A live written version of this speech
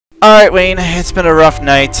Alright, Wayne, it's been a rough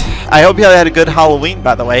night. I hope you had a good Halloween,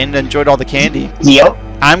 by the way, and enjoyed all the candy. Yep.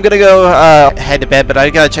 I'm gonna go head to bed, but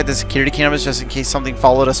I gotta check the security cameras just in case something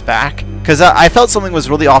followed us back. Because I felt something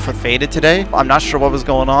was really off with Faded today. I'm not sure what was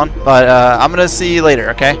going on, but I'm gonna see you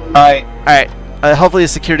later, okay? Alright. Alright. Hopefully the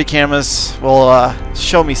security cameras will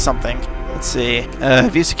show me something. Let's see.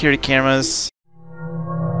 View security cameras.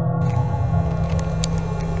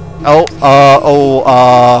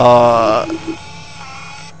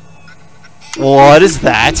 What is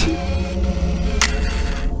that?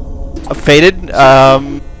 Faded?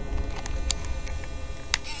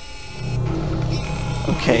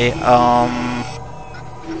 Okay,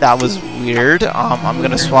 that was weird. I'm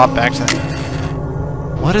gonna swap back to...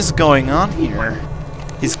 What is going on here?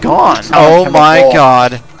 He's gone. Oh my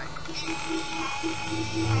god.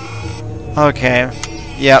 Okay.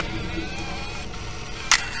 Yep.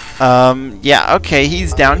 Yeah, okay,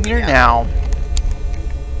 he's down here now.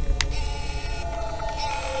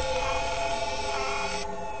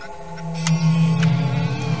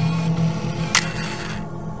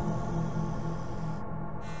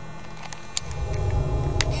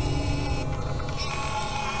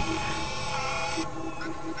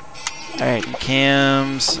 Alright,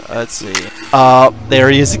 cams, let's see. There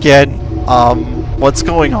he is again. What's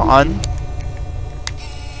going on?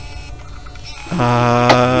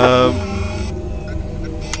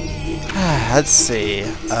 Let's see.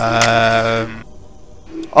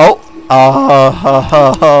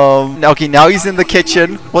 Okay, now he's in the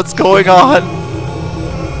kitchen. What's going on?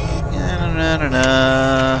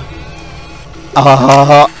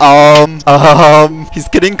 He's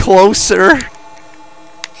getting closer.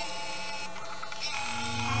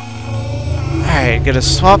 Alright, gotta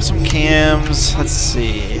swap some cams. Let's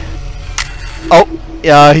see. Oh,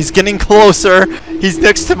 yeah, he's getting closer. He's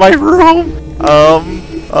next to my room.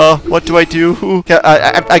 What do I do?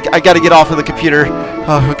 I gotta get off of the computer.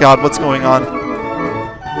 Oh god, what's going on?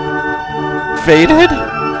 Faded?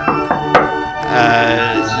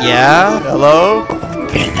 Yeah? Hello?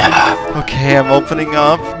 Okay, I'm opening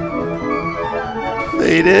up.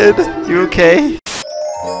 Faded? You okay?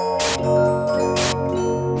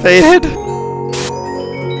 Faded?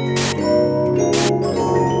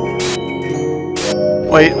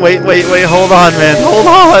 Wait, hold on, man, hold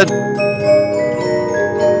on!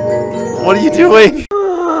 What are you doing?